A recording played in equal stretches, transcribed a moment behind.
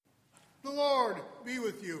The Lord be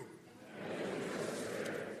with you.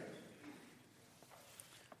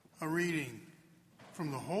 A reading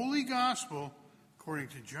from the Holy Gospel according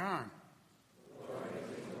to John.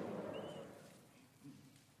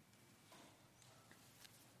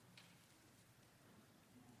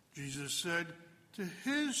 Jesus said to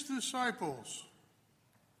his disciples,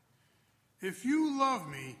 "If you love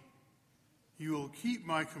me, you will keep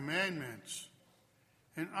my commandments,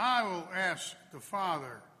 and I will ask the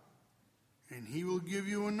Father, and he will give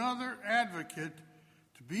you another advocate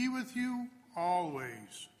to be with you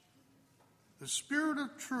always, the Spirit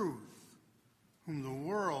of truth, whom the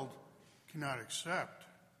world cannot accept,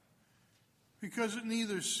 because it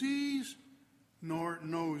neither sees nor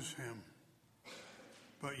knows him.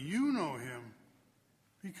 But you know him,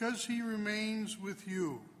 because he remains with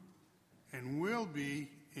you and will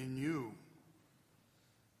be in you.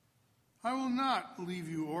 I will not leave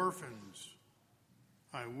you orphans.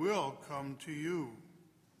 I will come to you.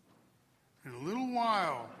 In a little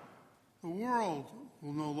while, the world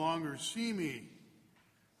will no longer see me,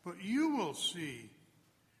 but you will see,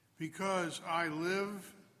 because I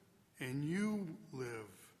live and you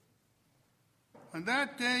live. On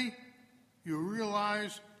that day, you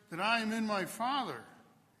realize that I am in my Father,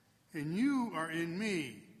 and you are in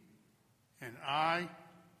me, and I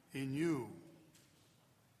in you.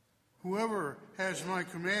 Whoever has my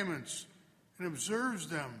commandments and observes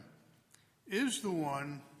them is the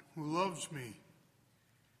one who loves me.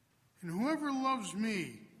 And whoever loves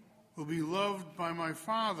me will be loved by my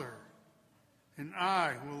Father, and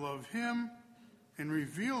I will love him and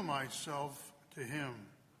reveal myself to him."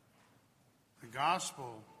 The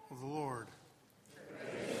Gospel of the Lord.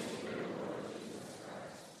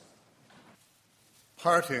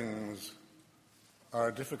 Partings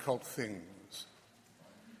are difficult things.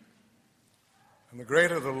 And the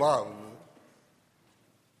greater the love,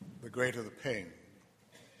 the greater the pain.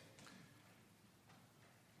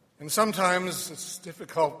 And sometimes it's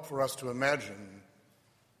difficult for us to imagine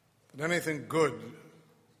that anything good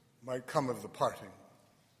might come of the parting.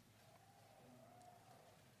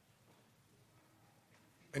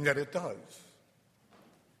 And yet it does.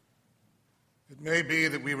 It may be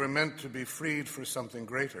that we were meant to be freed for something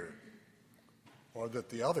greater, or that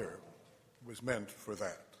the other was meant for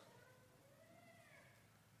that.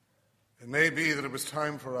 It may be that it was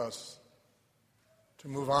time for us to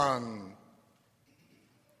move on,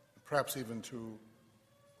 perhaps even to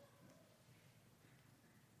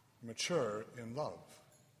mature in love,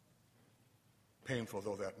 painful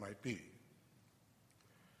though that might be.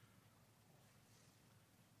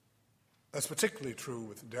 That's particularly true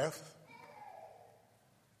with death,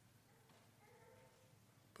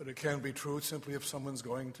 but it can be true simply if someone's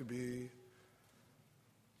going to be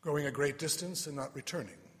going a great distance and not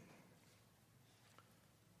returning.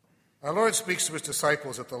 Our Lord speaks to his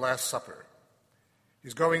disciples at the Last Supper.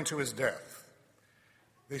 He's going to his death.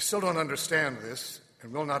 They still don't understand this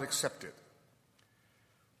and will not accept it.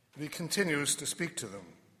 But he continues to speak to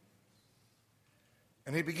them.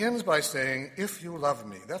 And he begins by saying, "If you love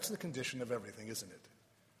me," that's the condition of everything, isn't it?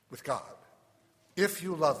 With God. If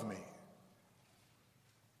you love me.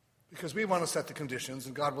 Because we want to set the conditions,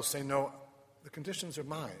 and God will say, "No, the conditions are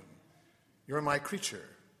mine. You're my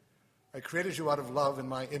creature. I created you out of love in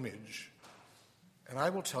my image, and I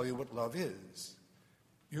will tell you what love is.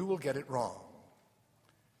 You will get it wrong.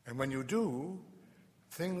 And when you do,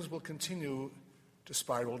 things will continue to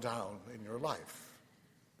spiral down in your life.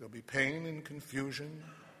 There'll be pain and confusion,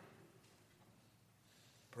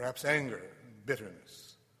 perhaps anger and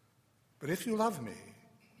bitterness. But if you love me,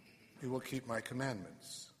 you will keep my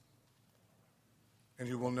commandments. And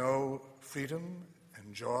you will know freedom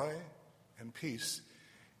and joy and peace,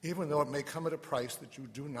 even though it may come at a price that you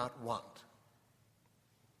do not want."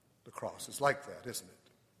 The cross is like that, isn't it?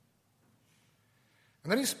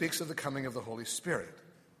 And then he speaks of the coming of the Holy Spirit.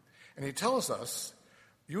 And he tells us,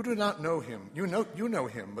 "You do not know him. You know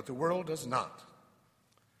him, but the world does not.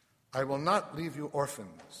 I will not leave you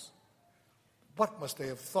orphans." What must they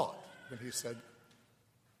have thought when he said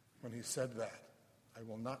that? "I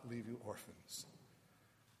will not leave you orphans.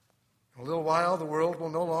 In a little while the world will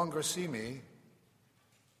no longer see me,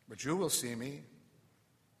 but you will see me,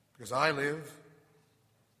 because I live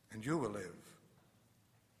and you will live.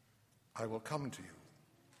 I will come to you."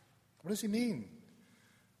 What does he mean?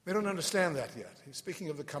 They don't understand that yet. He's speaking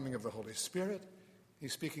of the coming of the Holy Spirit.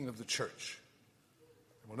 He's speaking of the church.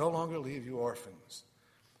 "I will no longer leave you orphans."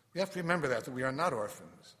 We have to remember that we are not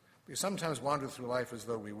orphans. We sometimes wander through life as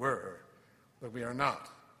though we were, but we are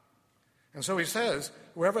not. And so he says,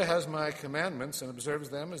 "Whoever has my commandments and observes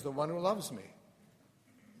them is the one who loves me."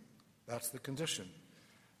 That's the condition.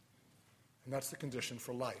 And that's the condition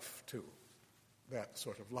for life, too, that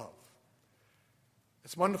sort of love.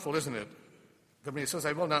 It's wonderful, isn't it, that when he says,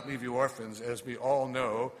 I will not leave you orphans, as we all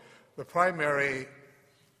know, the primary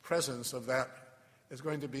presence of that is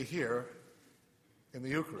going to be here in the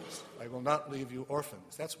Eucharist. I will not leave you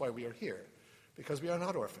orphans. That's why we are here, because we are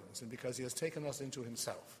not orphans and because he has taken us into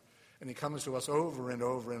himself. And he comes to us over and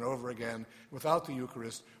over and over again. Without the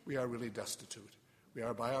Eucharist, we are really destitute. We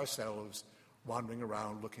are by ourselves wandering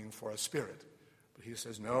around looking for a spirit. But he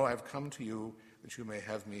says, no, I've come to you that you may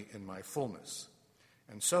have me in my fullness.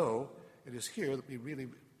 And so it is here that we really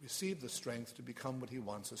receive the strength to become what he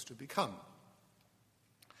wants us to become.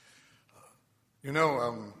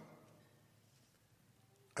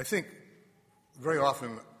 I think very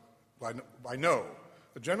often, I know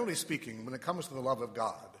that generally speaking, when it comes to the love of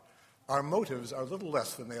God, our motives are a little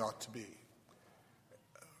less than they ought to be.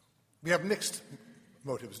 We have mixed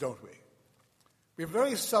motives, don't we? We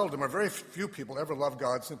very seldom or very few people ever love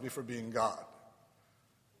God simply for being God.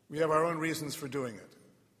 We have our own reasons for doing it.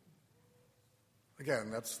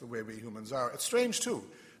 Again, that's the way we humans are. It's strange, too,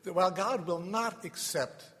 that while God will not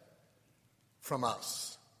accept from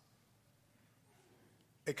us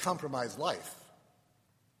a compromised life,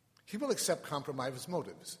 he will accept compromised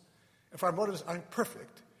motives. If our motives aren't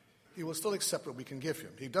perfect, he will still accept what we can give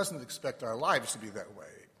him. He doesn't expect our lives to be that way.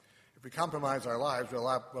 If we compromise our lives, we're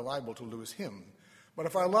liable to lose him. But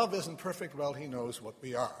if our love isn't perfect, well, he knows what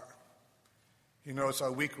we are. He knows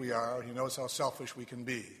how weak we are. He knows how selfish we can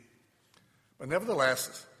be. But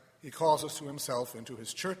nevertheless, he calls us to himself into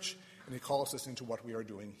his church, and he calls us into what we are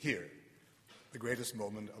doing here, the greatest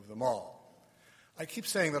moment of them all. I keep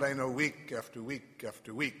saying that I know week after week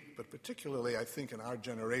after week, but particularly I think in our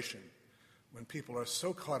generation, when people are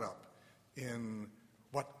so caught up in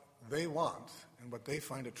what they want and what they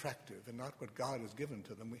find attractive and not what God has given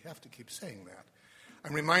to them, we have to keep saying that.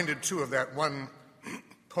 I'm reminded, too, of that one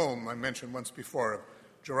poem I mentioned once before of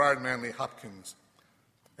Gerard Manley Hopkins.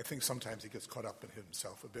 I think sometimes he gets caught up in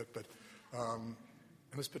himself a bit, but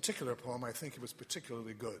in this particular poem, I think it was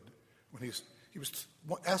particularly good when he was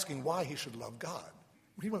asking why he should love God.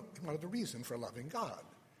 He wanted a reason for loving God.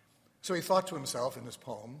 So he thought to himself in his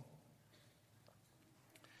poem,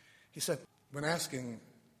 he said, when asking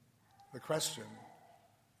the question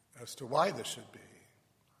as to why this should be,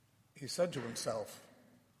 he said to himself,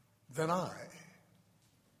 then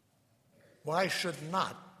why should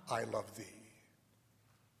not I love thee?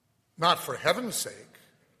 Not for heaven's sake,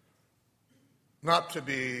 not to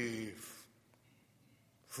be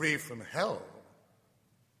free from hell,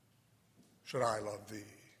 should I love thee,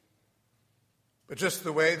 but just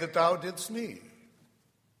the way that thou didst me.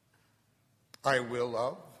 I will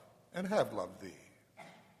love and have loved thee.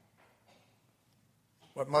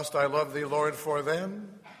 What must I love thee, Lord, for then?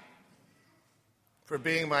 For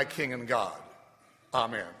being my King and God.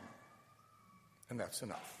 Amen. And that's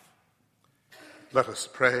enough. Let us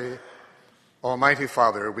pray. Almighty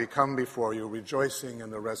Father, we come before you rejoicing in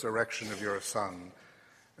the resurrection of your Son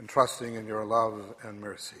and trusting in your love and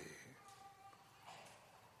mercy.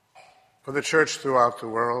 For the Church throughout the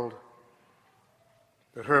world,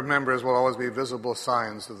 that her members will always be visible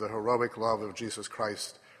signs of the heroic love of Jesus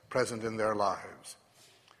Christ present in their lives,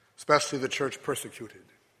 especially the Church persecuted,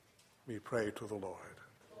 we pray to the Lord.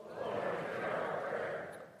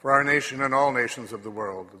 For our nation and all nations of the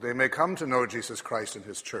world, that they may come to know Jesus Christ and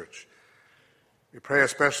his Church. We pray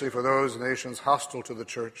especially for those nations hostile to the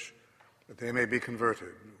Church, that they may be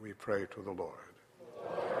converted. We pray to the Lord.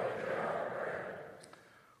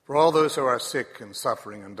 For all those who are sick and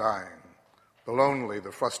suffering and dying, the lonely,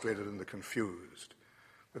 the frustrated, and the confused,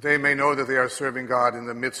 that they may know that they are serving God in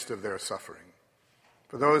the midst of their suffering.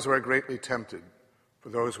 For those who are greatly tempted, for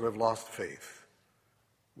those who have lost faith,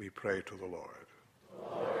 we pray to the Lord.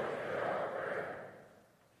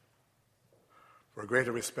 For a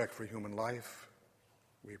greater respect for human life,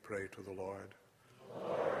 we pray to the Lord.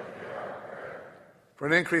 For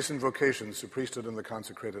an increase in vocations to priesthood and the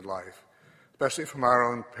consecrated life, especially from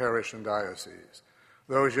our own parish and diocese,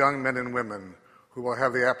 those young men and women who will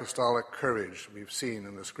have the apostolic courage we've seen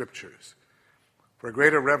in the Scriptures. For a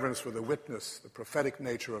greater reverence for the witness, the prophetic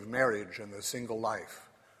nature of marriage and the single life,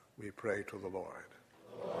 we pray to the Lord.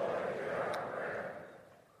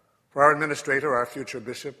 For our administrator, our future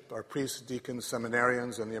bishop, our priests, deacons,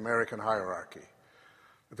 seminarians, and the American hierarchy,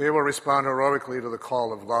 that they will respond heroically to the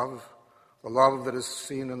call of love, the love that is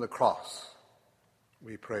seen in the cross,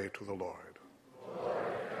 we pray to the Lord.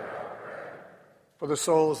 For the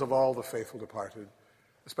souls of all the faithful departed,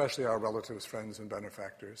 especially our relatives, friends, and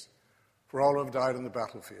benefactors, for all who have died in the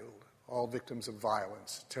battlefield, all victims of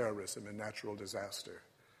violence, terrorism, and natural disaster,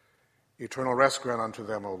 eternal rest grant unto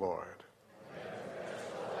them, O Lord.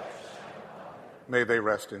 may they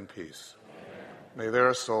rest in peace. May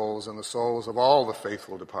their souls and the souls of all the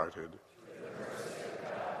faithful departed,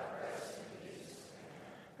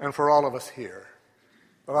 and for all of us here,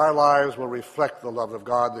 that our lives will reflect the love of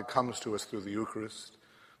God that comes to us through the Eucharist.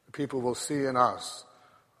 The people will see in us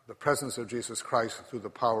the presence of Jesus Christ through the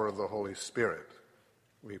power of the Holy Spirit.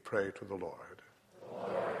 We pray to the Lord.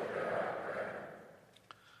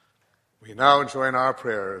 We now join our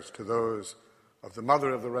prayers to those of the Mother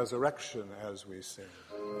of the Resurrection as we sing.